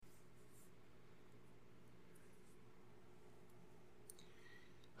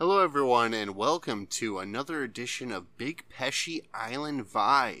Hello everyone and welcome to another edition of Big Pesci Island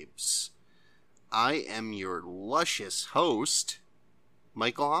Vibes. I am your luscious host,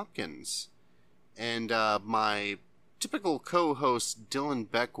 Michael Hopkins, and my typical co-host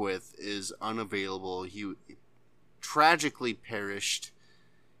Dylan Beckwith is unavailable. He tragically perished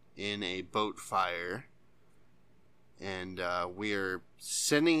in a boat fire, and we're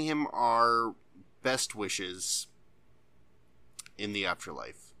sending him our best wishes in the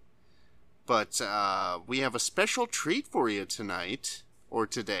afterlife. But we have a special treat for you tonight, or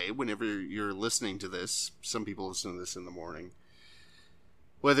today, whenever you're listening to this. Some people listen to this in the morning.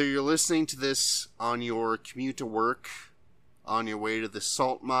 Whether you're listening to this on your commute to work, on your way to the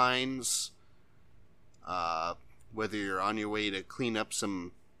salt mines, whether you're on your way to clean up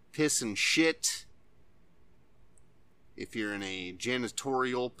some piss and shit, if you're in a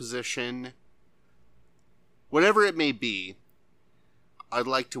janitorial position, whatever it may be, I'd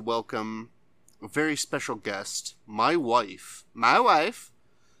like to welcome a very special guest, my wife,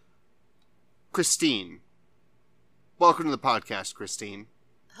 Christine. Welcome to the podcast, Christine.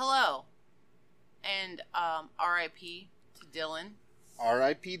 Hello. And R.I.P. to Dylan.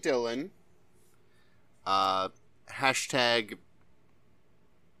 R.I.P. Dylan. Hashtag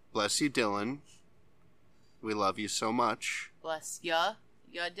bless you, Dylan. We love you so much. Bless ya.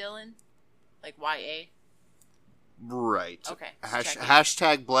 Ya, Dylan? Like Y-A? Right. Okay.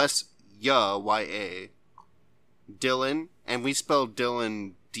 Hashtag bless ya, Y-A. Dylan. And we spell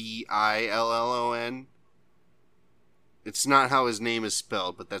Dylan D-I-L-L-O-N. It's not how his name is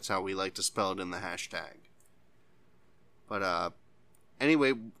spelled, but that's how we like to spell it in the hashtag. But,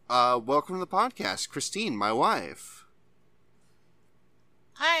 anyway, welcome to the podcast, Christine, my wife.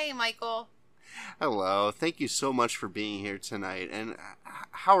 Hi, Michael. Hello. Thank you so much for being here tonight. And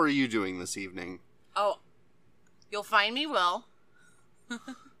how are you doing this evening? Oh, you'll find me well.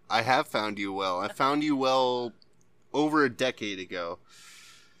 I have found you well. I found you well over a decade ago.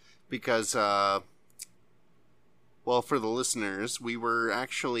 Because, well, for the listeners, we were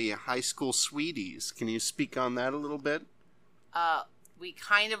actually high school sweeties. Can you speak on that a little bit? We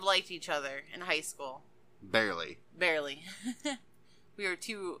kind of liked each other in high school. Barely. We were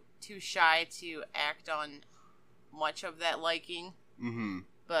too shy to act on much of that liking. Mm-hmm.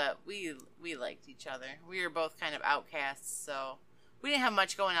 But we liked each other. We were both kind of outcasts, so we didn't have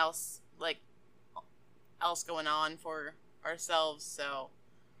much going on for ourselves. So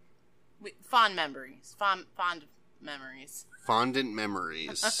fond memories. Fondant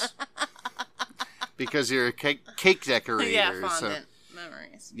memories. Because you're a cake decorator. Yeah, fondant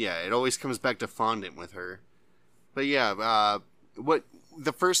memories. Yeah, it always comes back to fondant with her. But yeah,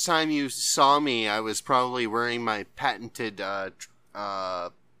 the first time you saw me, I was probably wearing my patented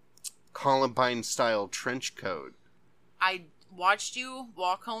Columbine-style trench coat. I watched you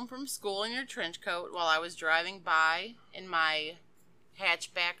walk home from school in your trench coat while I was driving by in my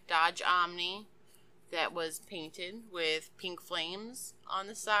hatchback Dodge Omni that was painted with pink flames on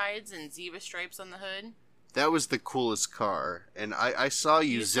the sides and zebra stripes on the hood. That was the coolest car, and I saw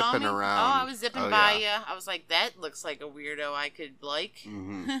you zipping around. Oh, I was zipping by you. I was like, that looks like a weirdo I could like.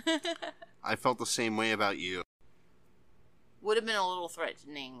 Mm-hmm. I felt the same way about you. Would have been a little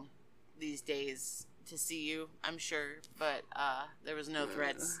threatening these days to see you, I'm sure, but there was no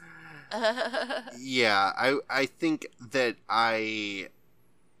threats. Yeah, I think that I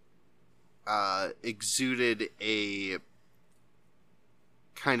exuded a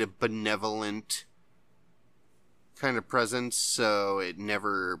kind of benevolent kind of presence, so it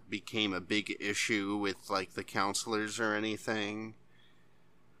never became a big issue with like the counselors or anything.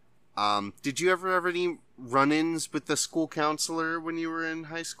 Did you ever have any run-ins with the school counselor when you were in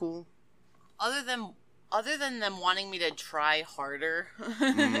high school? Other than them wanting me to try harder,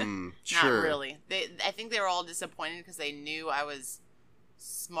 sure. Not really. I think they were all disappointed because they knew I was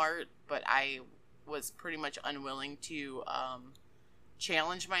smart, but I was pretty much unwilling to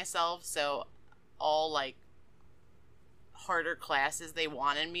challenge myself. So all like harder classes they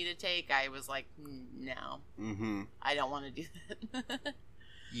wanted me to take, I was like, no, I don't want to do that.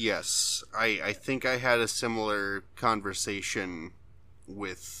 Yes, I think I had a similar conversation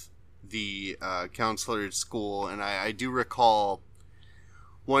with the counselor at school, and I do recall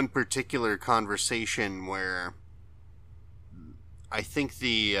one particular conversation where I think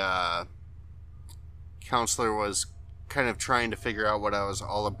the counselor was kind of trying to figure out what I was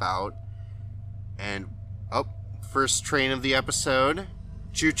all about, and first train of the episode,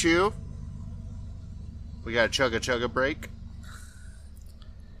 choo-choo, we got a chugga break.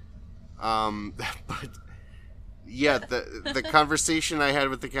 But yeah, the conversation I had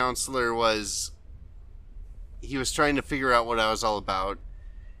with the counselor was, he was trying to figure out what I was all about,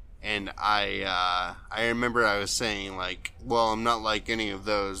 And I remember I was saying, like, well, I'm not like any of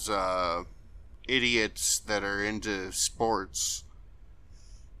those idiots that are into sports.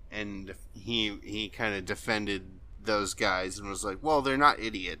 And he kind of defended those guys and was like, well, they're not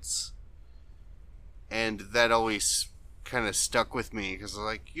idiots. And that always kind of stuck with me because I was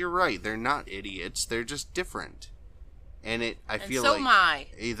like, you're right, they're not idiots, they're just different. And I feel so like am I.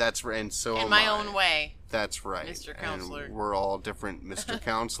 That's right, and so in am my I. own way. That's right, Mr. Counselor. And we're all different, Mr.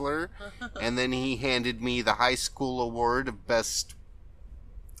 Counselor. And then he handed me the high school award of best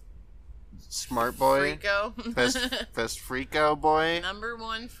smart boy, Freako. best freako boy. Number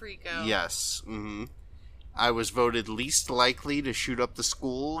 1 freako. Yes. Mm-hmm. I was voted least likely to shoot up the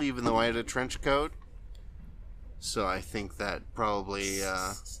school, even though I had a trench coat. So I think that probably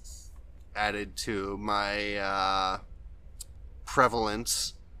added to my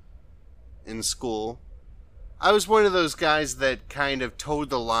prevalence in school. I was one of those guys that kind of towed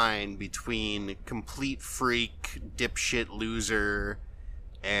the line between complete freak, dipshit loser,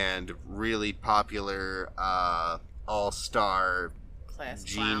 and really popular all-star Class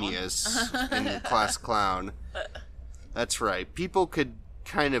genius and class clown. That's right. People could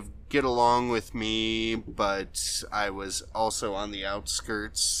kind of get along with me, but I was also on the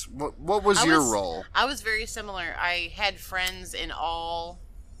outskirts. What was your role? I was very similar. I had friends in all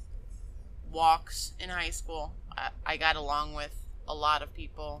walks in high school. I got along with a lot of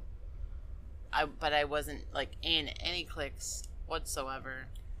people, but I wasn't like in any cliques whatsoever,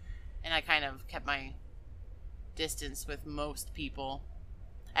 and I kind of kept my distance with most people.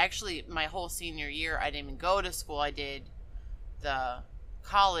 Actually, my whole senior year, I didn't even go to school. I did the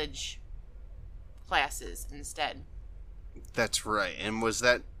college classes instead. That's right. And was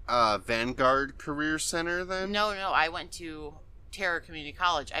that Vanguard Career Center then? No, I went to Terra Community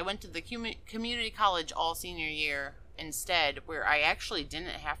College. I went to the community college all senior year instead, where I actually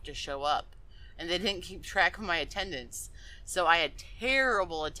didn't have to show up, and they didn't keep track of my attendance. So I had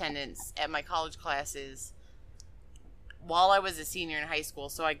terrible attendance at my college classes while I was a senior in high school.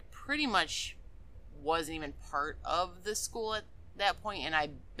 So I pretty much wasn't even part of the school at that point, and I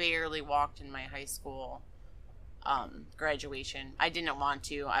barely walked in my high school graduation. I didn't want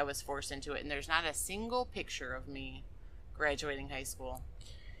to. I was forced into it, and there's not a single picture of me graduating high school.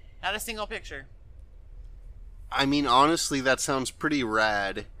 Not a single picture. I mean, honestly, that sounds pretty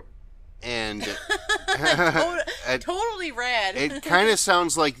rad. And totally rad. It kind of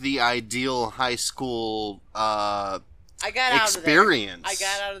sounds like the ideal high school experience. I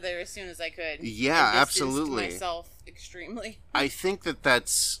got out of there as soon as I could. Yeah, absolutely. Myself extremely. I think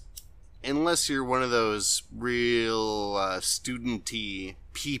that's, unless you're one of those real student-y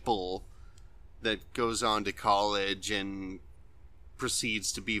people that goes on to college and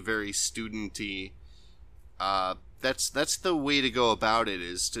proceeds to be very student-y, that's the way to go about it,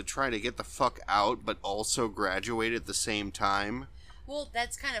 is to try to get the fuck out but also graduate at the same time. Well,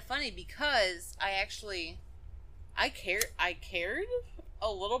 that's kind of funny because I cared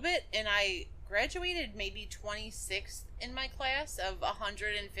a little bit, and I graduated maybe 26th in my class of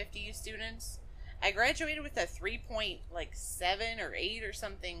 150 students. I graduated with a 3.7 or 8 or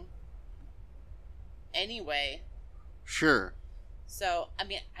something anyway. Sure. So, I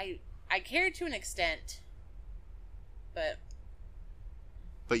mean, I cared to an extent, but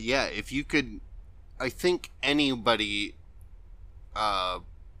yeah, if you could, I think anybody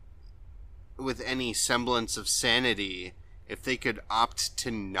with any semblance of sanity, if they could opt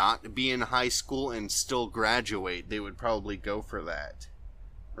to not be in high school and still graduate, they would probably go for that,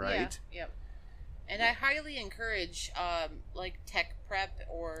 right? Yeah, yep. And I highly encourage like tech prep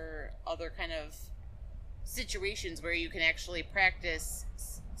or other kind of situations where you can actually practice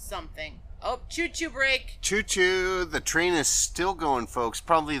something. Oh, choo-choo break! Choo-choo! The train is still going, folks.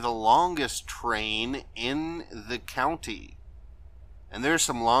 Probably the longest train in the county. And there's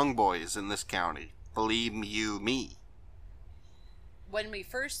some long boys in this county. Believe you me. When we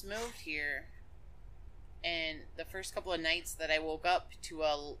first moved here, and the first couple of nights that I woke up to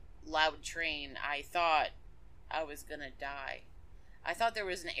a loud train, I thought I was gonna die. I thought there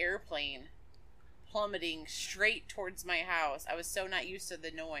was an airplane plummeting straight towards my house. I was so not used to the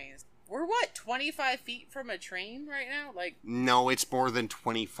noise. We're 25 feet from a train right now? No, it's more than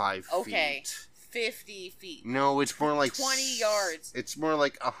 25 feet. Okay, 50 feet. No, it's more like 20 yards. It's more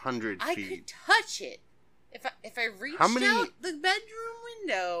like 100 feet. I could touch it if I reached out the bedroom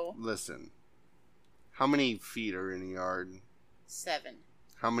window. Listen, how many feet are in a yard? 7.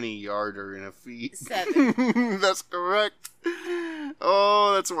 How many yard are in a feet? 7. That's correct.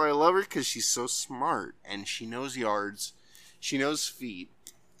 Oh, that's why I love her, because she's so smart. And she knows yards. She knows feet,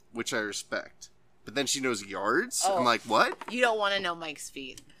 which I respect. But then she knows yards? Oh, I'm like, what? You don't want to know Mike's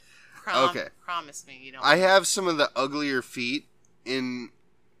feet. Okay. Promise me you don't. I have some of the uglier feet in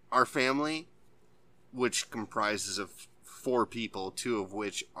our family, which comprises of 4 people, 2 of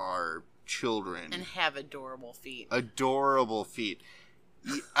which are children. And have adorable feet. Adorable feet.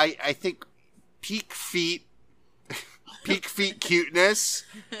 I think peak feet cuteness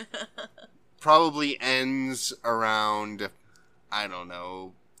probably ends around, I don't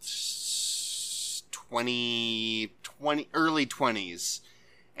know, 20 early 20s.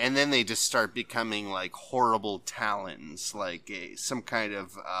 And then they just start becoming like horrible talons, like some kind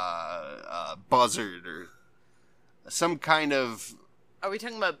of buzzard or some kind of... Are we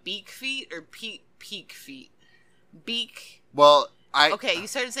talking about beak feet or peak feet? Beak. Well, Okay, you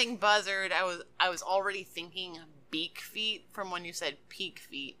started saying buzzard. I was already thinking beak feet from when you said peak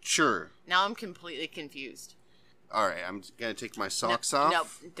feet. Sure. Now I'm completely confused. All right, I'm gonna take my socks off. Nope,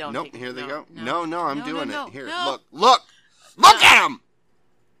 don't. Nope, here they go. No, I'm doing it. Here, no. Look at him.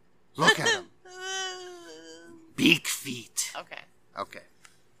 Look at him. Beak feet. Okay.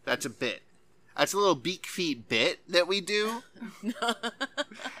 That's a bit. That's a little beak feet bit that we do.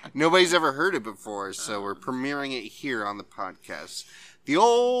 Nobody's ever heard it before, so we're premiering it here on the podcast. The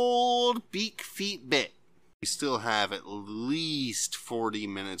old beak feet bit. We still have at least 40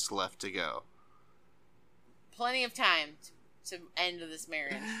 minutes left to go. Plenty of time to end this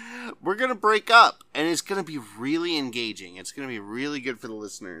marriage. We're going to break up, and it's going to be really engaging. It's going to be really good for the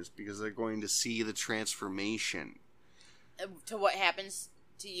listeners because they're going to see the transformation. To what happens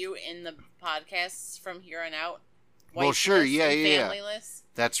to you in the podcasts from here on out? Well, sure, yeah. Familyless.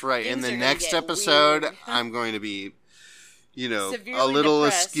 That's right. Things In the are next gonna get episode, weird. I'm going to be, Severely a little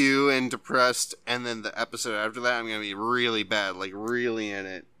depressed. askew and depressed, and then the episode after that, I'm going to be really bad, like really in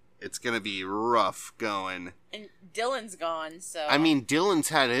it. It's going to be rough going. And Dylan's gone, so... I mean, Dylan's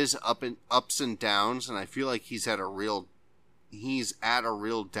had his ups and downs, and I feel like he's at a real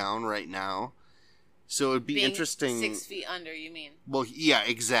down right now. So it'd be Being interesting. 6 feet under, you mean? Well, yeah,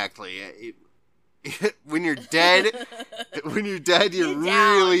 exactly. When you're dead, you're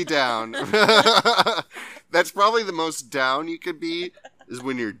really down. That's probably the most down you could be, is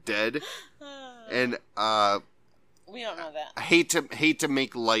when you're dead. And we don't know that. I hate to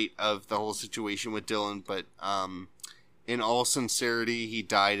make light of the whole situation with Dylan, but in all sincerity, he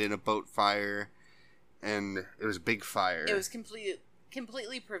died in a boat fire, and it was a big fire. It was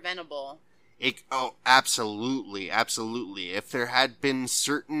completely preventable. Absolutely. If there had been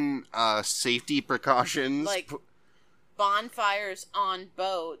certain safety precautions, like bonfires on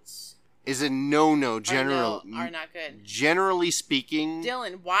boats, is a no. are not good. Generally speaking,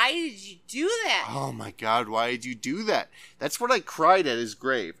 Dylan, why did you do that? Oh my God, why did you do that? That's what I cried at his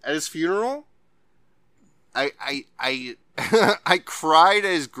grave, at his funeral. I I cried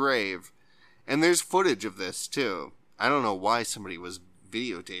at his grave, and there's footage of this too. I don't know why somebody was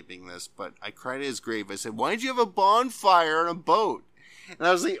videotaping this, but I cried at his grave. I said, why did you have a bonfire on a boat? And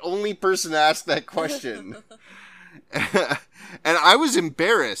I was the only person to ask that question. And I was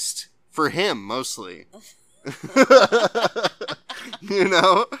embarrassed for him, mostly.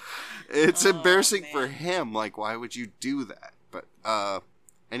 It's embarrassing for him. Like, why would you do that? But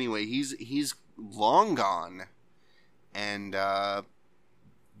anyway, he's long gone, and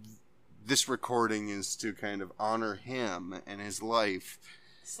this recording is to kind of honor him and his life.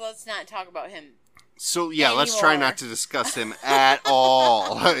 So let's not talk about him. So yeah, let's try not to discuss him at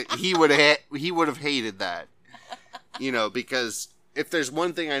all. He would have hated that, because if there's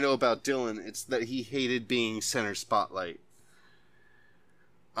one thing I know about Dylan, it's that he hated being center spotlight.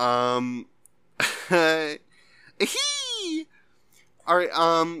 All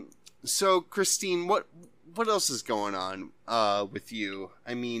right. So Christine, what else is going on with you?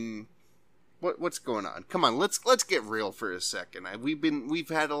 I mean, what's going on? Come on, let's get real for a second. We've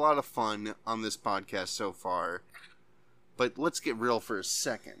had a lot of fun on this podcast so far, but let's get real for a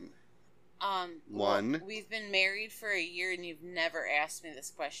second. Well, we've been married for a year, and you've never asked me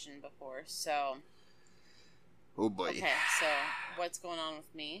this question before, so. Oh boy. Okay, so what's going on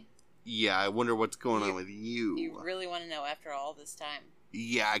with me? Yeah, I wonder what's going on with you. You really want to know after all this time?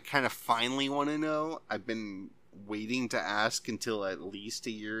 Yeah, I kind of finally want to know. I've been waiting to ask until at least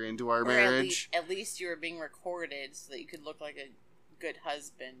a year into our marriage. At least you were being recorded so that you could look like a good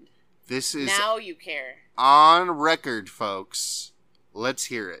husband. This is now you care. On record, folks. Let's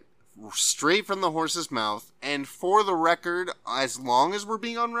hear it. Straight from the horse's mouth. And for the record, as long as we're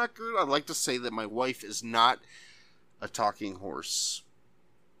being on record, I'd like to say that my wife is not a talking horse.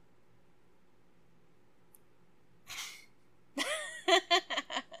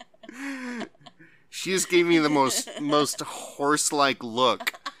 She just gave me the most horse-like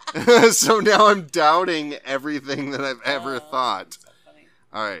look. So now I'm doubting everything that I've ever thought. So funny.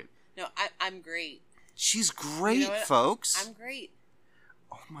 All right. No, I'm great. She's great, You know what? folks. I'm great.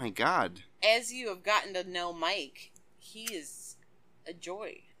 Oh my god. As you have gotten to know Mike, he is a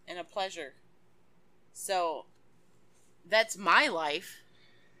joy and a pleasure. So, that's my life.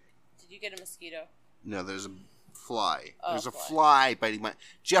 Did you get a mosquito? No, there's a fly. Oh, There's a fly biting my...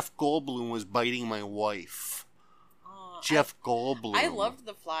 Jeff Goldblum was biting my wife. Jeff Goldblum. I loved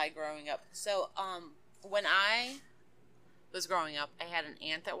the fly growing up. So, when I was growing up, I had an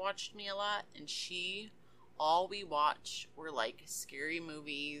aunt that watched me a lot, and all we watched were, like, scary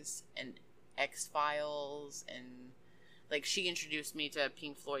movies and X-Files, and, like, she introduced me to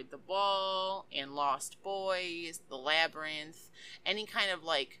Pink Floyd The Wall and Lost Boys, The Labyrinth, any kind of,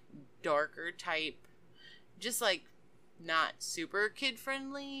 like, darker type, just, like, not super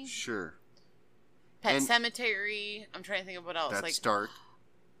kid-friendly. Sure. Pet Sematary. I'm trying to think of what else. That's like, dark.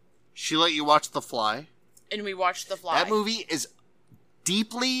 She let you watch The Fly. And we watched The Fly. That movie is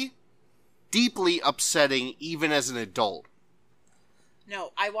deeply, deeply upsetting even as an adult.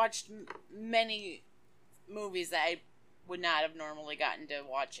 No, I watched many movies that I would not have normally gotten to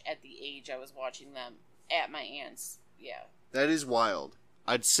watch at the age I was watching them at my aunt's. Yeah. That is wild.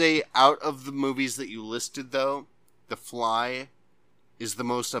 I'd say out of the movies that you listed, though, The Fly is the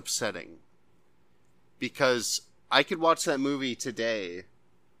most upsetting. Because I could watch that movie today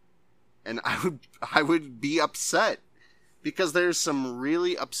and I would be upset because there's some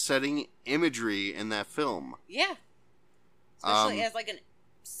really upsetting imagery in that film. Yeah. Especially as like a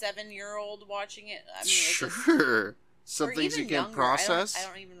 7-year-old watching it. I mean, sure. Some things you can't process. I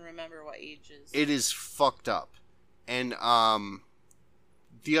don't even remember what ages. It is fucked up. And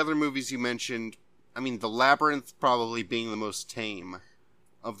the other movies you mentioned, I mean, The Labyrinth probably being the most tame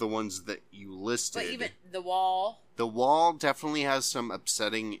of the ones that you listed. But even The Wall. The Wall definitely has some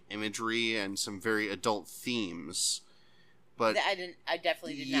upsetting imagery and some very adult themes. But I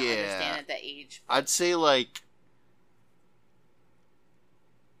definitely did not understand at that age. But... I'd say, like,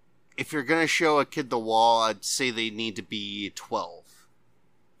 if you're going to show a kid The Wall, I'd say they need to be 12.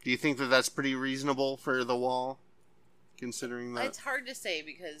 Do you think that that's pretty reasonable for The Wall, considering that? It's hard to say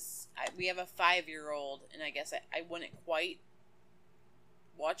because we have a 5-year-old, and I guess I wouldn't quite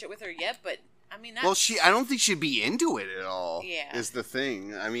watch it with her yet, but I mean, I don't think she'd be into it at all. Yeah, is the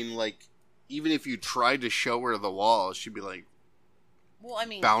thing. I mean, like, even if you tried to show her The Wall, she'd be like, well, I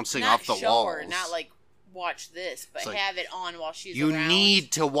mean, bouncing not off the show walls. her, not like watch this, but like, have it on while she's you around.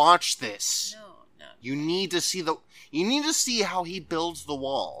 need to watch this. No. You need to see how he builds the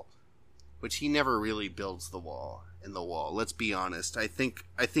wall, which he never really builds the wall. In The Wall, let's be honest. I think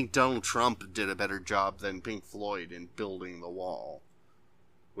Donald Trump did a better job than Pink Floyd in building the wall.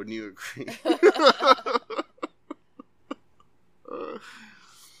 Wouldn't you agree?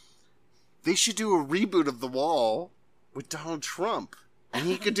 They should do a reboot of The Wall with Donald Trump. And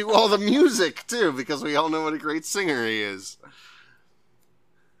he could do all the music, too, because we all know what a great singer he is.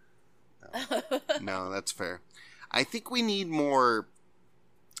 No, that's fair. I think we need more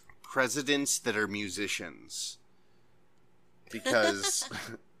presidents that are musicians. Because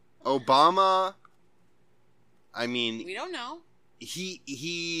Obama, I mean... We don't know. He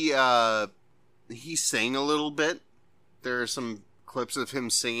sang a little bit. There are some clips of him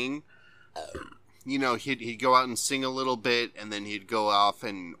singing. You know, he'd go out and sing a little bit, and then he'd go off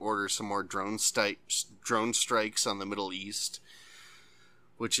and order some more drone strikes on the Middle East,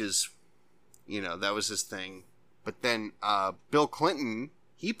 which is, you know, that was his thing. But then Bill Clinton,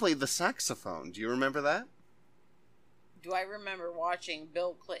 he played the saxophone. Do you remember that? Do I remember watching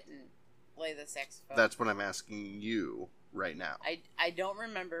Bill Clinton play the saxophone? That's what I'm asking you right now. I don't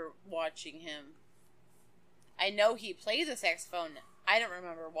remember watching him. I know he played the saxophone. I don't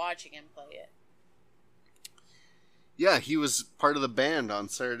remember watching him play it. Yeah, he was part of the band on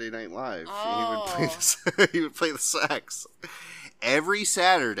Saturday Night Live. Oh. He would play the sax every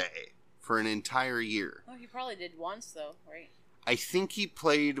Saturday for an entire year. Oh, he probably did once, though, right? I think he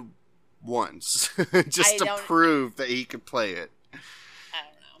played once, just to prove that he could play it. I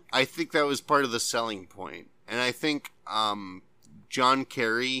don't know. I think that was part of the selling point. And I think John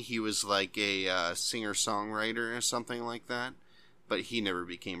Kerry, he was like a singer-songwriter or something like that. But he never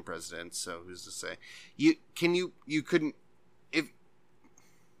became president, so who's to say? You couldn't...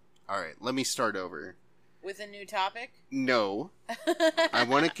 Alright, let me start over. With a new topic? No. I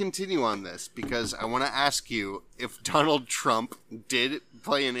want to continue on this, because I want to ask you, if Donald Trump did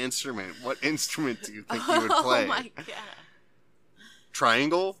play an instrument, what instrument do you think he would play? Oh my god.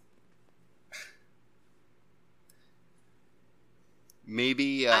 Triangle?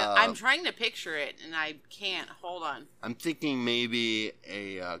 Maybe... I'm trying to picture it, and I can't. Hold on. I'm thinking maybe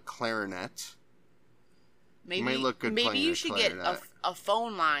a clarinet. Maybe, might look good maybe playing you a should get clarinet. a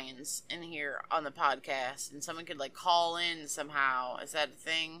phone lines in here on the podcast, and someone could like call in somehow. Is that a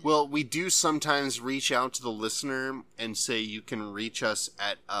thing? Well, we do sometimes reach out to the listener and say you can reach us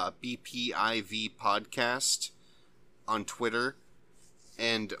at BPIV Podcast on Twitter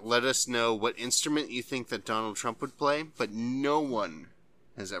and let us know what instrument you think that Donald Trump would play, but no one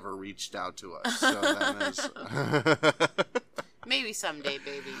has ever reached out to us. So that is... Maybe someday,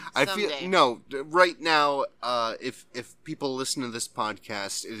 baby. I Someday. feel no. Right now, if people listen to this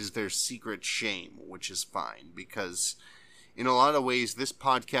podcast, it is their secret shame, which is fine because, in a lot of ways, this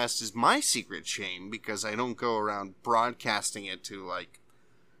podcast is my secret shame because I don't go around broadcasting it to like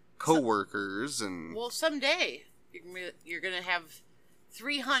coworkers and. Well, someday you're gonna have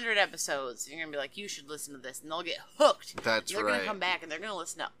 300 episodes. And you're gonna be like, you should listen to this, and they'll get hooked. That's they're right. gonna come back and they're gonna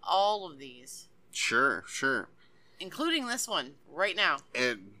listen to all of these. Sure. Including this one right now.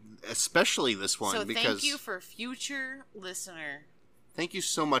 And especially this one, So because... thank you for future listener. Thank you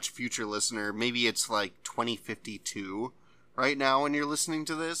so much, future listener. Maybe it's like 2052 right now when you're listening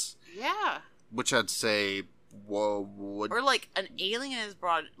to this. Yeah. Which I'd say, whoa, what... Or like an alien is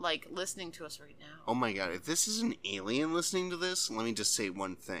listening to us right now. Oh my god, if this is an alien listening to this, let me just say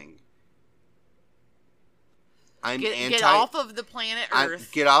one thing. Get off of the planet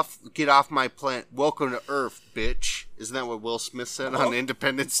Earth. Get off my planet. Welcome to Earth, bitch. Isn't that what Will Smith said on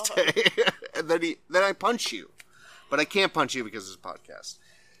Independence Day? And then I punch you. But I can't punch you because it's a podcast.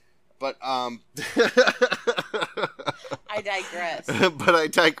 But I digress. But I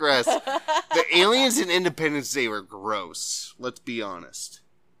digress. The aliens in Independence Day were gross. Let's be honest.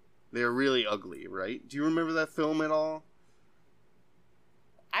 They're really ugly, right? Do you remember that film at all?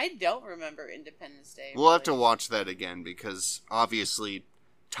 I don't remember Independence Day. We'll have to watch that again because obviously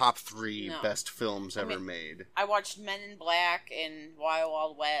top 3 best films ever made. I watched Men in Black and Wild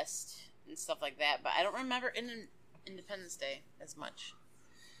Wild West and stuff like that, but I don't remember Independence Day as much.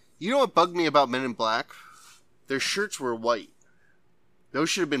 You know what bugged me about Men in Black? Their shirts were white. Those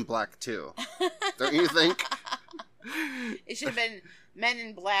should have been black too. Don't you think? It should have been Men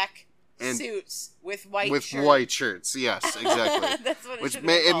in Black and suits with white white shirts. Yes, exactly. That's what it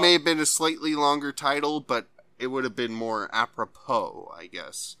may have been a slightly longer title, but it would have been more apropos, I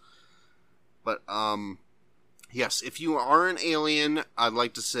guess. But yes, if you are an alien, I'd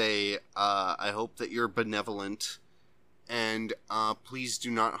like to say I hope that you're benevolent, and please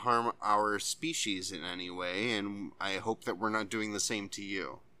do not harm our species in any way, and I hope that we're not doing the same to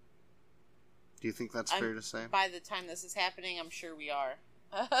you. Do you think that's fair to say? By the time this is happening, I'm sure we are.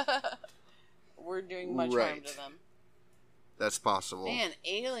 We're doing much harm to them. That's possible. Man,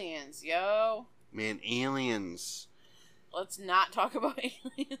 aliens, yo. Man, aliens. Let's not talk about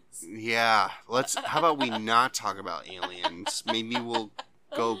aliens. Yeah, how about we not talk about aliens? Maybe we'll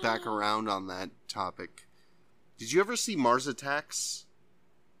go back around on that topic. Did you ever see Mars Attacks?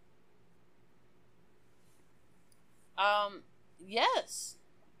 Yes.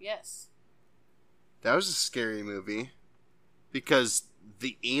 That was a scary movie. Because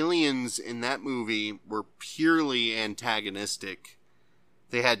the aliens in that movie were purely antagonistic.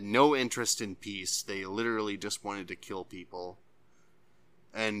 They had no interest in peace. They literally just wanted to kill people.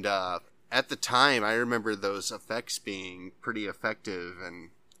 And at the time, I remember those effects being pretty effective. And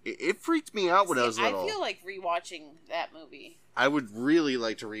it freaked me out when I was little. I feel like rewatching that movie. I would really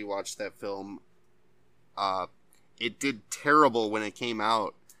like to rewatch that film. It did terrible when it came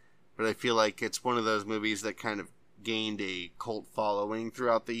out. But I feel like it's one of those movies that kind of gained a cult following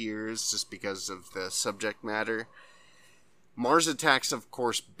throughout the years just because of the subject matter. Mars Attacks, of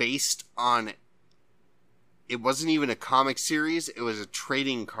course, based on... It wasn't even a comic series, it was a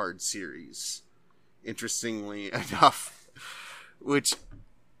trading card series, interestingly enough. Which,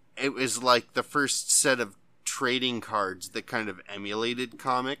 it was like the first set of trading cards that kind of emulated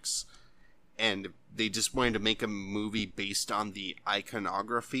comics. And they just wanted to make a movie based on the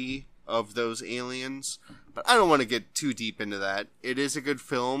iconography of those aliens. But I don't want to get too deep into that. It is a good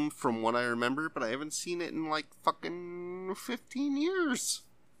film from what I remember, but I haven't seen it in like fucking 15 years.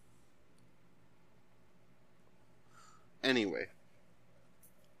 Anyway.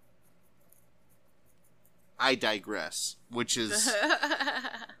 I digress, which is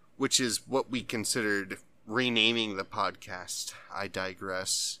what we considered renaming the podcast. I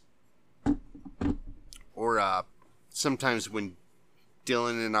digress. Or sometimes when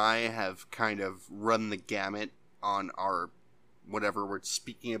Dylan and I have kind of run the gamut on our whatever we're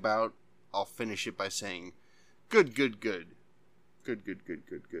speaking about, I'll finish it by saying, good.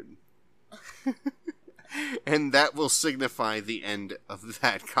 And that will signify the end of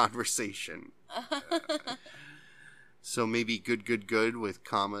that conversation. So maybe good with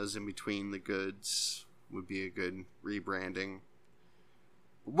commas in between the goods. would be a good rebranding.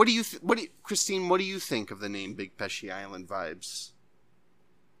 Christine, what do you think of the name Big Pesci Island Vibes?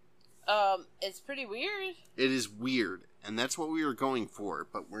 It's pretty weird. It is weird, and that's what we were going for,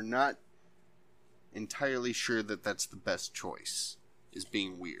 but we're not entirely sure that that's the best choice, is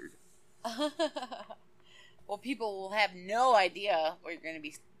being weird. Well, people will have no idea what you're going to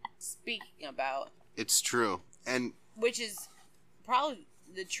be speaking about. It's true. And which is probably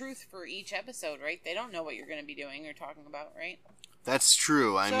the truth for each episode, right? They don't know what you're going to be doing or talking about, right? That's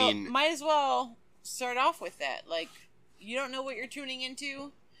true. I mean, might as well start off with that. Like, you don't know what you're tuning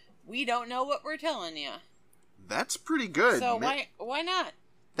into. We don't know what we're telling you. That's pretty good. So why not?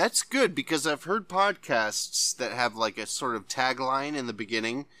 That's good, because I've heard podcasts that have like a sort of tagline in the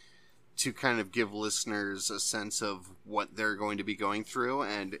beginning to kind of give listeners a sense of what they're going to be going through,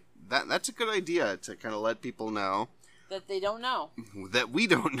 and that's a good idea to kind of let people know that they don't know. That we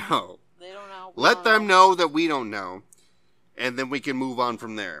don't know. They don't know. Let them know that we don't know. And then we can move on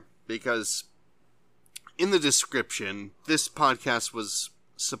from there. Because in the description, this podcast was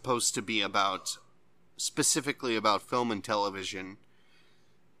supposed to be specifically about film and television.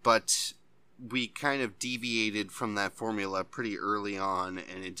 But we kind of deviated from that formula pretty early on,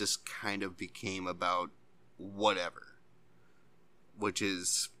 and it just kind of became about whatever. Which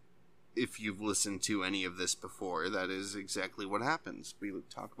is, if you've listened to any of this before, that is exactly what happens. We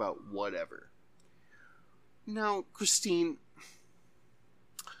talk about whatever. Now, Christine,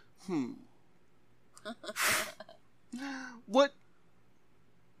 what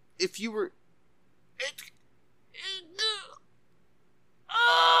if you were...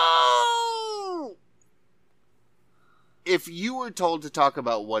 Oh! If you were told to talk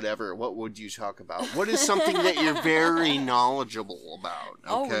about whatever, what would you talk about? What is something that you're very knowledgeable about?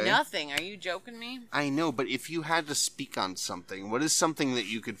 Okay? Oh, nothing. Are you joking me? I know, but if you had to speak on something, what is something that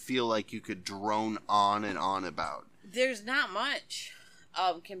you could feel like you could drone on and on about? There's not much.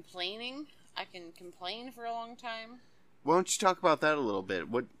 Complaining. I can complain for a long time. Why don't you talk about that a little bit?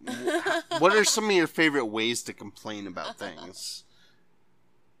 What are some of your favorite ways to complain about things?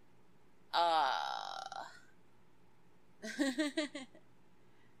 I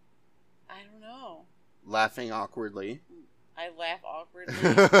don't know. Laughing awkwardly. I laugh awkwardly.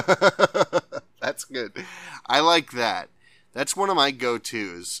 That's good. I like that. That's one of my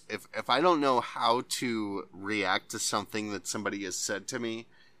go-tos. If I don't know how to react to something that somebody has said to me,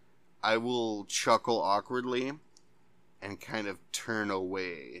 I will chuckle awkwardly and kind of turn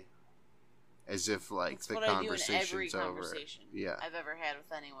away, as if like That's the what conversation's I do in every over. conversation Yeah, I've ever had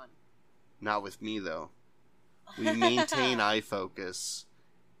with anyone. not with me though. We maintain eye focus,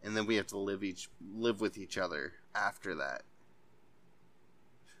 and then we have to live with each other after that.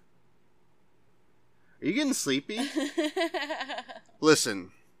 Are you getting sleepy?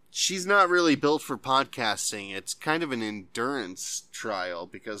 Listen, she's not really built for podcasting. It's kind of an endurance trial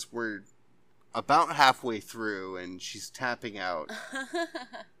because we're about halfway through and she's tapping out.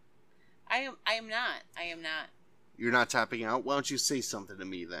 I am not. You're not tapping out? Why don't you say something to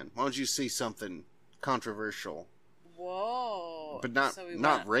me then? Why don't you say something controversial? Whoa. But not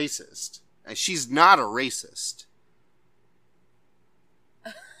racist. And she's not a racist.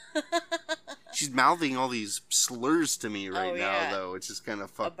 She's mouthing all these slurs to me right now, though. It's just kind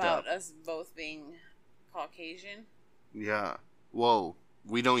of fucked up. About us both being Caucasian? Yeah. Whoa.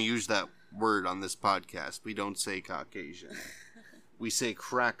 We don't use that word on this podcast. We don't say Caucasian. We say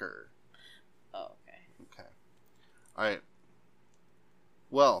cracker. Oh, okay. Okay. All right.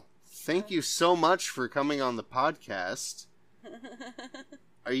 Well, thank you so much for coming on the podcast.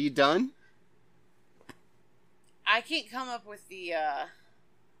 Are you done? I can't come up with the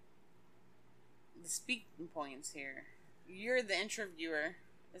speaking points here. You're the interviewer.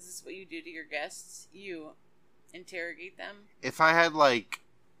 Is this what you do to your guests? You interrogate them? If I had, like,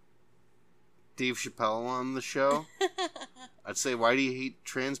 Dave Chappelle on the show, I'd say, why do you hate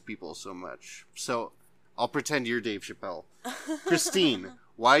trans people so much? So, I'll pretend you're Dave Chappelle. Christine,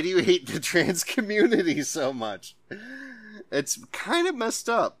 why do you hate the trans community so much? It's kind of messed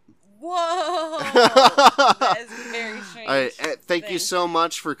up. Whoa! That is very strange. All right, thank you so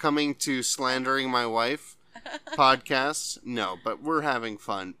much for coming to Slandering My Wife podcast. No, but we're having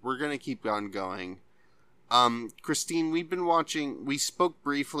fun. We're going to keep on going. Christine, we spoke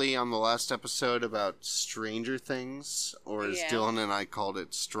briefly on the last episode about Stranger Things, or as Dylan and I called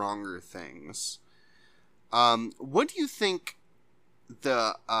it, Stronger Things. What do you think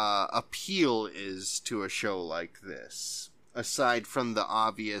the appeal is to a show like this? Aside from the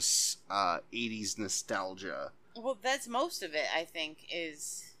obvious 80s nostalgia. Well, that's most of it, I think,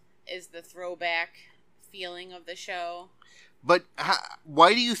 is the throwback feeling of the show. But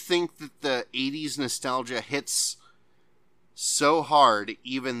why do you think that the 80s nostalgia hits so hard,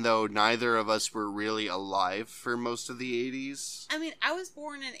 even though neither of us were really alive for most of the 80s? I mean, I was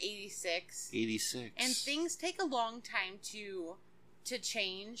born in 86. 86. And things take a long time to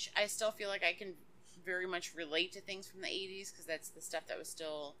change. I still feel like I can very much relate to things from the 80s because that's the stuff that was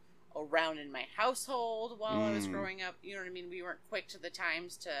still around in my household while I was growing up. You know what I mean? We weren't quick to the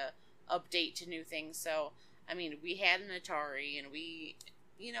times to update to new things. So, I mean, we had an Atari and we,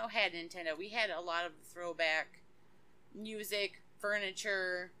 had Nintendo. We had a lot of throwback music,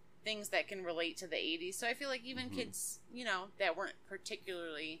 furniture, things that can relate to the 80s. So I feel like even kids, that weren't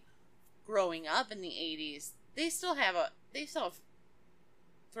particularly growing up in the 80s, they still have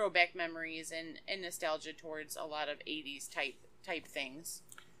throwback memories and nostalgia towards a lot of 80s type things.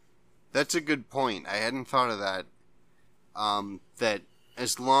 That's a good point. I hadn't thought of that. That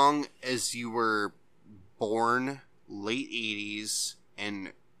as long as you were born late 80s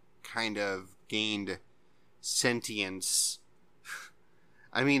and kind of gained sentience.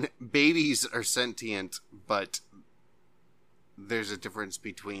 I mean, babies are sentient, but there's a difference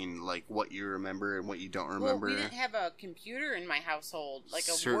between, like, what you remember and what you don't remember. Well, we didn't have a computer in my household, like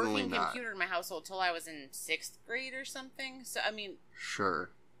a Certainly working not. computer in my household till I was in 6th grade or something. So, I mean...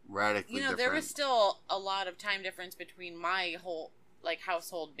 Sure. Radically different. there was still a lot of time difference between my whole,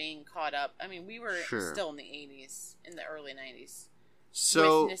 household being caught up. I mean, we were still in the 80s, in the early 90s.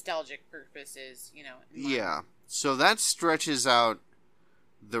 So... with nostalgic purposes, Yeah. So that stretches out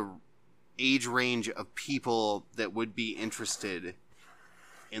the age range of people that would be interested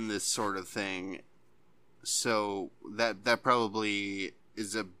in this sort of thing. So that probably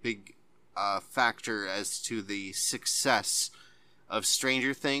is a big factor as to the success of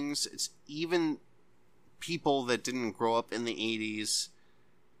Stranger Things. It's even people that didn't grow up in the 80s,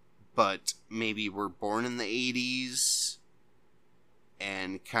 but maybe were born in the 80s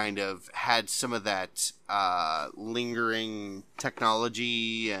and kind of had some of that lingering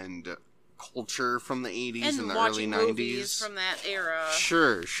technology and culture from the 80s and the early 90s. Movies from that era.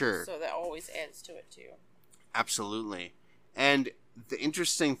 Sure. So that always adds to it, too. Absolutely. And the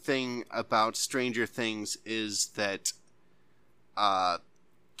interesting thing about Stranger Things is that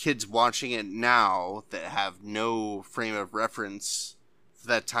kids watching it now that have no frame of reference for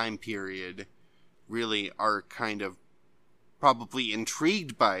that time period really are kind of probably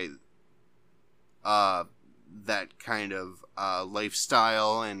intrigued by that kind of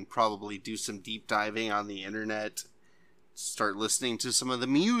lifestyle and probably do some deep diving on the internet, start listening to some of the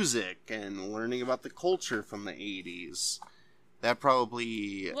music and learning about the culture from the 80s. That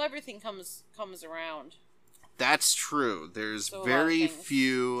probably... Well, everything comes around. That's true. There's so very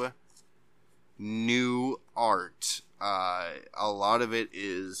few new art. A lot of it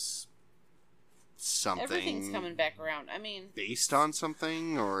is something... Everything's coming back around. I mean... based on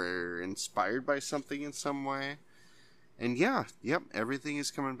something or inspired by something in some way. And everything is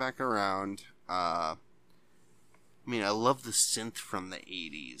coming back around. I mean, I love the synth from the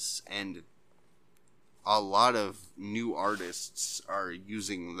 80s, and a lot of new artists are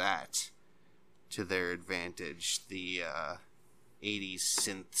using that to their advantage. The 80s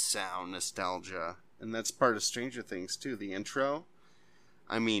synth sound nostalgia. And that's part of Stranger Things, too. The intro.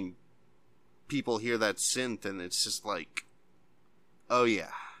 I mean, people hear that synth, and it's just like, oh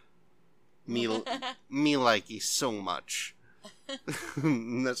yeah. Me like you so much.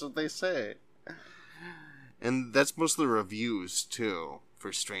 That's what they say. And that's most of the reviews, too,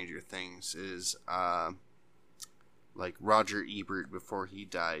 for Stranger Things, is, like Roger Ebert, before he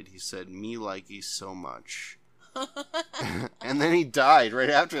died, he said, me like you so much. And then he died right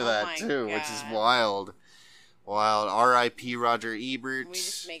after that, too, God. which is wild. Wild. R.I.P. Roger Ebert. We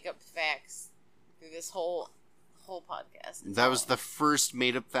just make up facts through this whole podcast. That was the first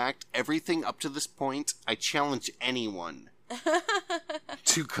made-up fact. Everything up to this point, I challenge anyone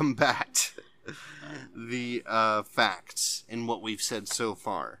to combat the facts in what we've said so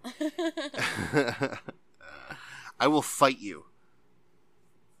far. I will fight you.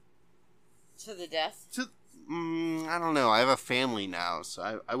 To the death? I don't know. I have a family now,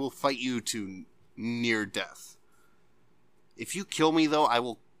 so I will fight you to near death. If you kill me, though,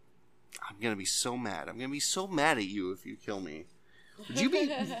 I'm going to be so mad. I'm going to be so mad at you if you kill me.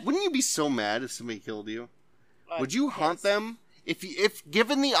 Wouldn't you be so mad if somebody killed you? Would you haunt them? If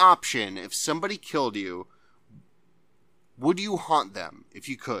given the option, if somebody killed you, would you haunt them if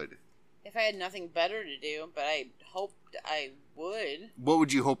you could? If I had nothing better to do, but I hoped I would. What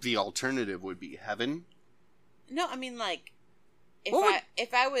would you hope the alternative would be? Heaven? No, I mean, like,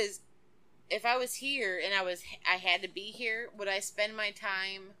 if I was here and I had to be here, would I spend my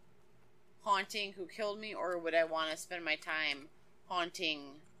time haunting who killed me, or would I want to spend my time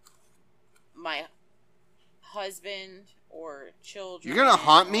haunting my husband or children? You're gonna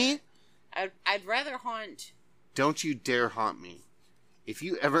haunt me? I'd rather haunt. Don't you dare haunt me. If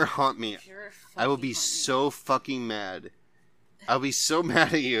you ever haunt me, I will be so fucking mad. I'll be so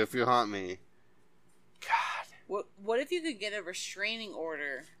mad at you if you haunt me. God. What if you could get a restraining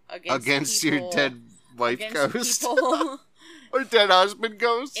order against people, your dead wife ghost? People or dead husband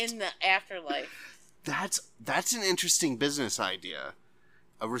ghost? In the afterlife. That's an interesting business idea.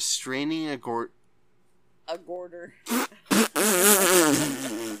 A restraining agorder.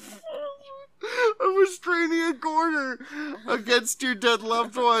 A restraining agorder against your dead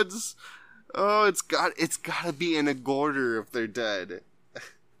loved ones. Oh, it's gotta be an agorder if they're dead.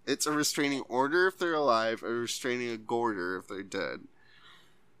 It's a restraining order if they're alive, a restraining agorder if they're dead.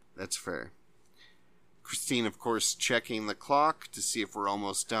 That's fair. Christine, of course, checking the clock to see if we're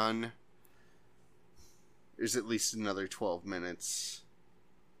almost done. There's at least another 12 minutes.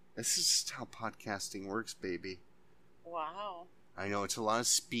 This is just how podcasting works, baby. Wow. I know, it's a lot of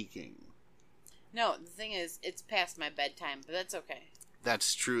speaking. No, the thing is, it's past my bedtime, but that's okay.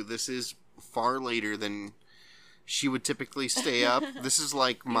 That's true. This is far later than she would typically stay up. This is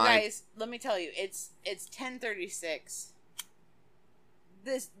like my... You guys, let me tell you, it's 10:36.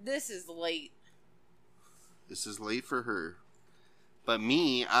 This is late. This is late for her. But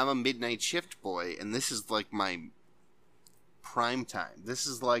me, I'm a midnight shift boy, and this is like my prime time. This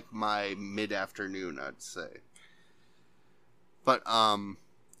is like my mid-afternoon, I'd say. But,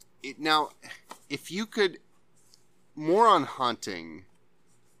 now, if you could... More on haunting.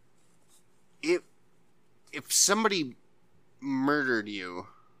 If somebody murdered you,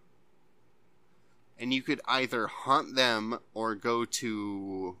 and you could either haunt them or go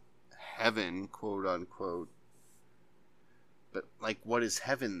to heaven, quote unquote. But, like, what is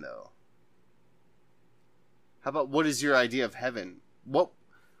heaven, though? How about, what is your idea of heaven? What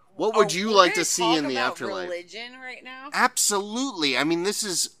would you like to see in the afterlife? Religion right now? Absolutely. I mean, this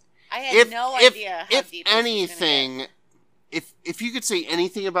is... I had no idea how deep this was gonna get. If you could say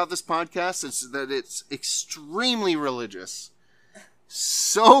anything about this podcast, it's that it's extremely religious.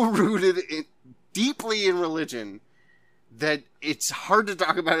 So rooted deeply in religion that it's hard to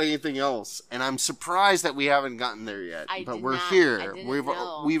talk about anything else. And I'm surprised that we haven't gotten there yet. But we're here.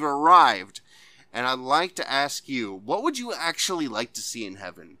 We've arrived. And I'd like to ask you, what would you actually like to see in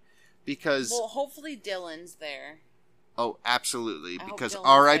heaven? Because... Well, hopefully Dylan's there. Oh, absolutely. Because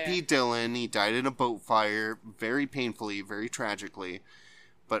R.I.P. Dylan, he died in a boat fire, very painfully, very tragically.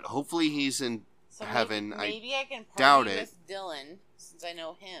 But hopefully he's in heaven. Maybe I can doubt party it. with Dylan, since I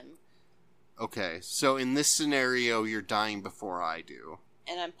know him. Okay, so in this scenario, you're dying before I do.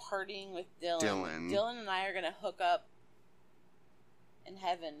 And I'm partying with Dylan. Dylan and I are going to hook up in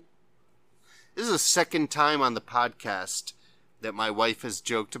heaven. This is the second time on the podcast that my wife has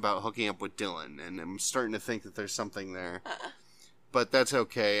joked about hooking up with Dylan, and I'm starting to think that there's something there. But that's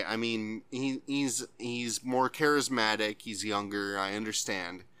okay. I mean, he's more charismatic, he's younger, I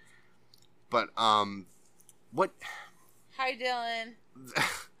understand. But, what... Hi, Dylan.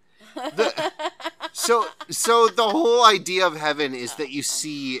 So the whole idea of heaven is that you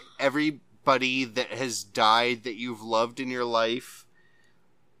see everybody that has died that you've loved in your life,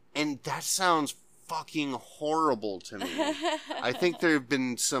 and that sounds fucking horrible to me. I think there have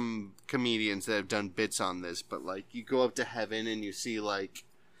been some comedians that have done bits on this, but like you go up to heaven and you see like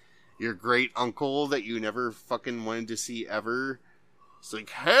your great uncle that you never fucking wanted to see ever. It's like,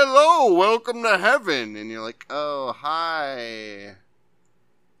 hello, welcome to heaven, and you're like, oh, hi.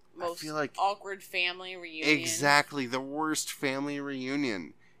 Most I feel like awkward family reunion. Exactly, the worst family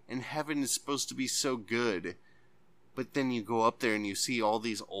reunion. And heaven is supposed to be so good. But then you go up there and you see all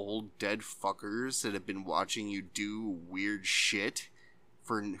these old dead fuckers that have been watching you do weird shit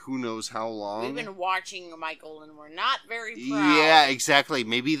for who knows how long. We've been watching Michael and we're not very proud. Yeah, exactly.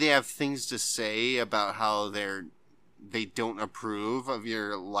 Maybe they have things to say about how they don't approve of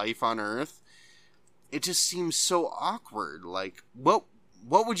your life on Earth. It just seems so awkward. Like, what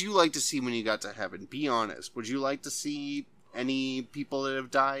would you like to see when you got to heaven? Be honest. Would you like to see any people that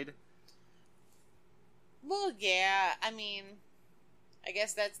have died? Well, yeah. I mean, I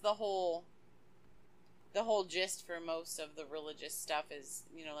guess that's the whole gist for most of the religious stuff is,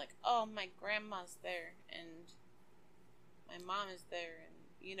 you know, like, oh, my grandma's there and my mom is there and,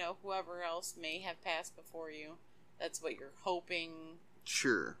 you know, whoever else may have passed before you. That's what you're hoping.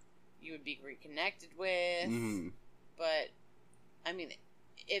 Sure. You would be reconnected with. Mm-hmm. But, I mean,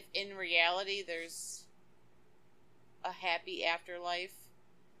 if in reality there's a happy afterlife,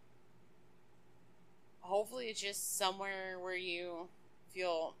 hopefully it's just somewhere where you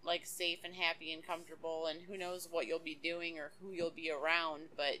feel like safe and happy and comfortable, and who knows what you'll be doing or who you'll be around,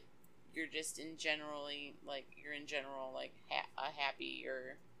 but you're just in general like a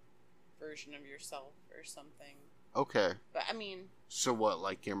happier version of yourself or something. Okay. But I mean, so what,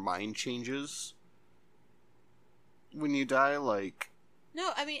 like your mind changes when you die? Like,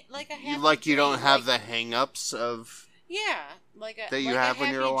 no, I mean like a happy you don't dream, have like, the hang-ups of that you have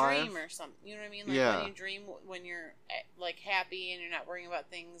when you're alive? dream or something. You know what I mean? Like when you dream when you're like happy and you're not worrying about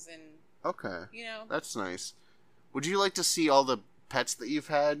things and okay, you know, that's nice. Would you like to see all the pets that you've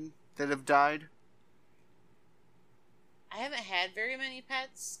had that have died? I haven't had very many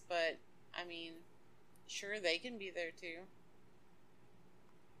pets, but I mean, sure, they can be there too.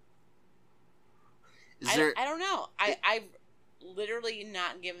 I don't know. I've literally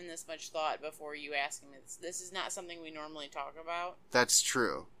not given this much thought before you asking me this. This is not something we normally talk about. That's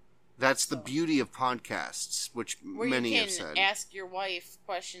true. That's the beauty of podcasts, which where many you have said. Ask your wife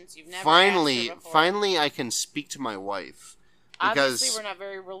questions you've never finally, asked her before. Finally, I can speak to my wife. Because obviously, we're not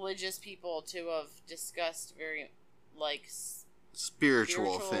very religious people to have discussed very, like,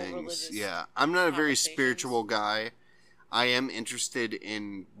 spiritual things. Yeah, I'm not a very spiritual guy. I am interested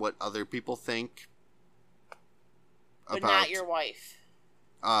in what other people think. But not your wife.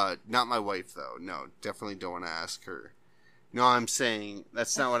 Not my wife, though. No, definitely don't want to ask her. No, I'm saying,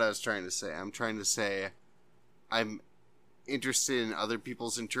 that's not what I was trying to say. I'm trying to say I'm interested in other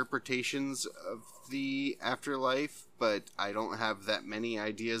people's interpretations of the afterlife, but I don't have that many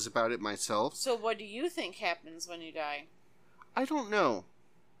ideas about it myself. So what do you think happens when you die? I don't know.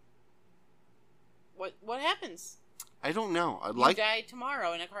 What happens? I don't know. You die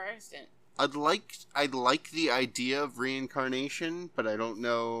tomorrow in a car accident. I'd like the idea of reincarnation, but I don't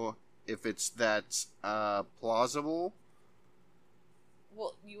know if it's that plausible.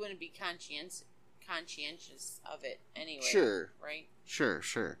 Well, you wouldn't be conscientious of it anyway. Sure. Right?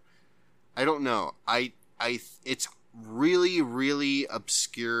 Sure. I don't know. It's really, really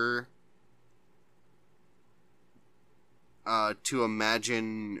obscure to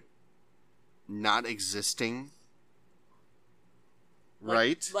imagine not existing.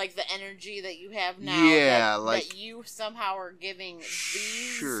 Right? Like the energy that you have now. Yeah, that you somehow are giving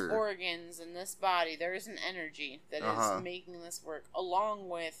these organs in this body. There is an energy that is making this work, along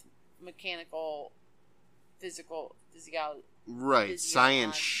with mechanical, physiology. Right,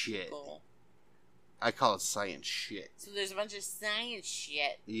 science shit. I call it science shit. So there's a bunch of science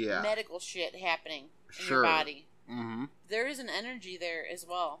shit, yeah, medical shit happening in your body. Mm-hmm. There is an energy there as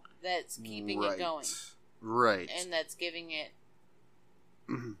well that's keeping it going. Right. And that's giving it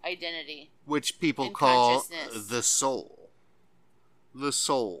identity. Which people call the soul. The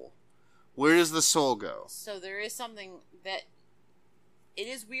soul. Where does the soul go? So there is something that... It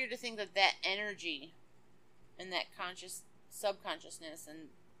is weird to think that energy and that subconsciousness and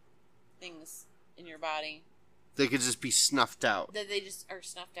things in your body... They could just be snuffed out. That they just are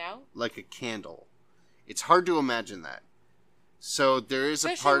snuffed out? Like a candle. It's hard to imagine that. So there is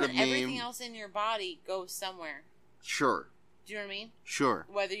a part of me... everything else in your body goes somewhere. Sure. Do you know what I mean? Sure.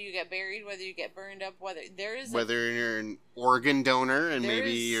 Whether you get buried, whether you get burned up, whether you're an organ donor and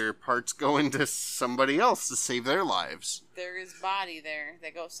maybe your parts go into somebody else to save their lives. There is body there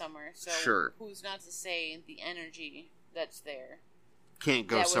that goes somewhere. So sure. Who's not to say the energy that's there can't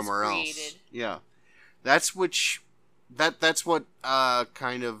go somewhere else? Yeah. That's what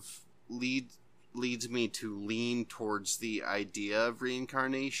kind of leads me to lean towards the idea of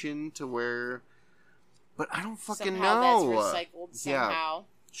reincarnation, to where... But I don't fucking know. That's recycled somehow. Yeah,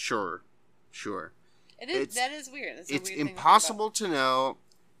 sure. It is. That is weird. It's impossible to know,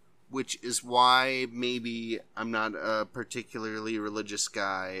 which is why maybe I'm not a particularly religious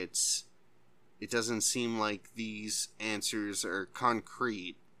guy. It doesn't seem like these answers are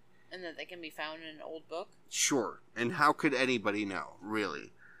concrete. And that they can be found in an old book? Sure. And how could anybody know,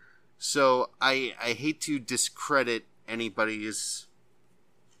 really? So I hate to discredit anybody's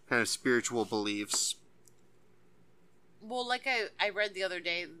kind of spiritual beliefs. Well, like I read the other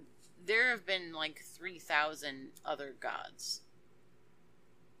day, there have been like 3,000 other gods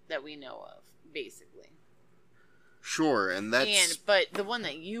that we know of, basically. Sure, and that's... But the one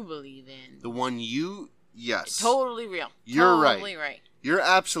that you believe in... The one you... Yes. Totally real. You're totally right. You're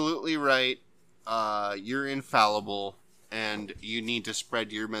absolutely right. You're infallible, and you need to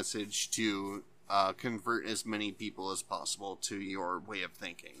spread your message to convert as many people as possible to your way of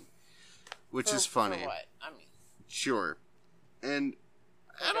thinking. Which is funny. For what? I mean... Sure. And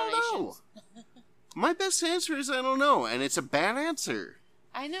I don't know. My best answer is I don't know, and it's a bad answer.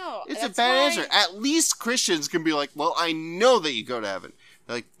 I know. It's a bad answer. At least Christians can be like, well, I know that you go to heaven.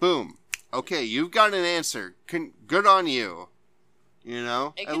 They're like, boom. Okay, you've got an answer. Good on you. You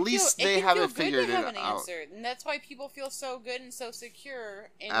know? It At can least feel, they it can haven't feel good figured to have it an out. answer, and that's why people feel so good and so secure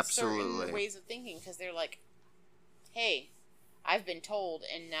in Absolutely. certain ways of thinking, because they're like, "Hey, I've been told,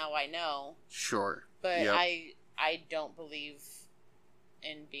 and now I know." Sure. But Yep. I don't believe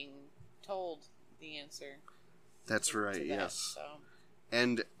in being told the answer. That's right, to that, yes. So.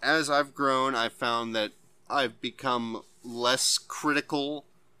 And as I've grown, I've found that I've become less critical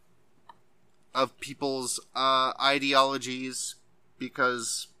of people's ideologies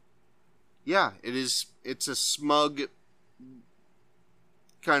because, yeah, it's a smug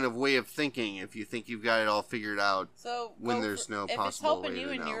kind of way of thinking if you think you've got it all figured out So when there's no if possible it's helping way you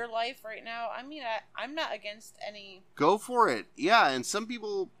to in know. your life right now, I mean, I'm not against any. Go for it. Yeah, and some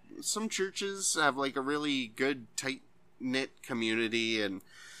churches have like a really good tight knit community, and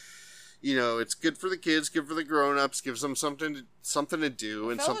you know, it's good for the kids, good for the grown-ups, gives them something to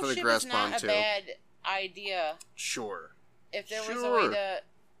do and something to grasp onto. Fellowship is not a bad idea. Sure. If there was a way to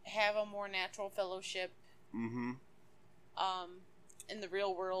have a more natural fellowship, mm-hmm. In the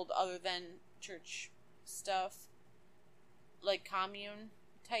real world, other than church stuff, like commune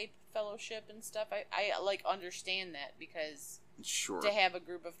type fellowship and stuff, I like understand that, because sure, to have a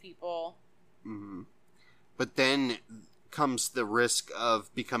group of people. Mm-hmm. But then comes the risk of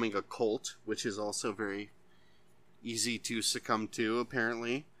becoming a cult, which is also very easy to succumb to,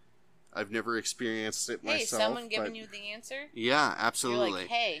 apparently. I've never experienced it myself. Hey, someone giving you the answer? Yeah, absolutely. You're like,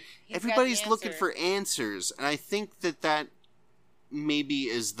 hey, everybody's looking for answers, and I think that maybe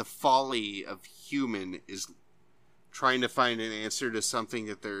is the folly of human, is trying to find an answer to something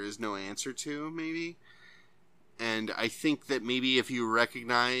that there is no answer to, maybe. And I think that maybe if you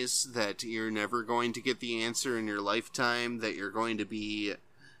recognize that you're never going to get the answer in your lifetime, that you're going to be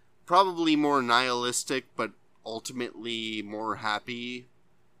probably more nihilistic, but ultimately more happy.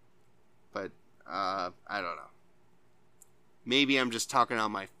 But, I don't know. Maybe I'm just talking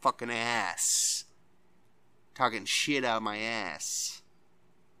on my fucking ass. Talking shit out of my ass.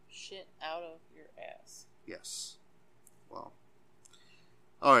 Shit out of your ass. Yes. Well.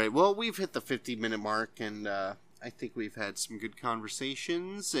 Alright, well, we've hit the 50-minute mark, and, I think we've had some good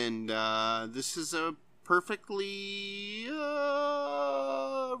conversations, and this is a perfectly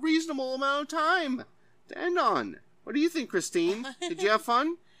reasonable amount of time to end on. What do you think, Christine? Did you have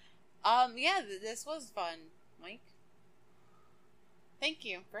fun? Yeah, this was fun, Mike. Thank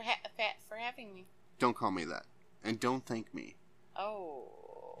you for having me. Don't call me that, and don't thank me.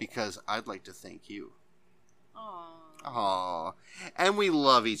 Oh. Because I'd like to thank you. Aww. And we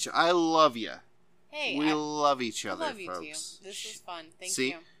love I love you. Hey, we love each other, I love you folks. too. This was fun. Thank See?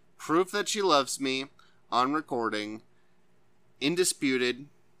 you. Proof that she loves me on recording. Indisputed.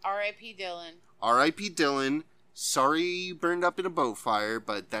 R.I.P. Dylan. R.I.P. Dylan. Sorry you burned up in a boat fire,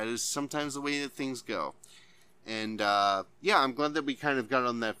 but that is sometimes the way that things go. And, yeah, I'm glad that we kind of got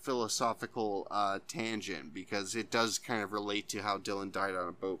on that philosophical tangent, because it does kind of relate to how Dylan died on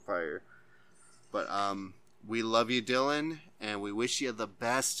a boat fire. But, we love you, Dylan, and we wish you the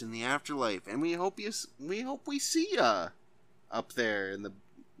best in the afterlife. And we hope we see ya up there in the...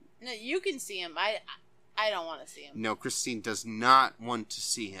 No, you can see him. I don't want to see him. No, Christine does not want to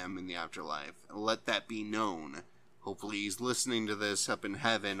see him in the afterlife. Let that be known. Hopefully he's listening to this up in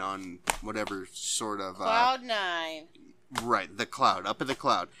heaven on whatever sort of... Cloud 9. Right, the cloud, up in the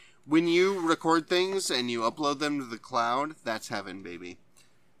cloud. When you record things and you upload them to the cloud, that's heaven, baby.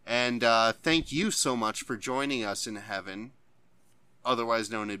 And thank you so much for joining us in heaven, otherwise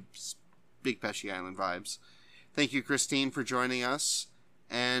known as Big Pesci Island Vibes. Thank you, Christine, for joining us,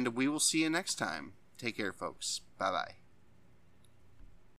 and we will see you next time. Take care, folks. Bye-bye.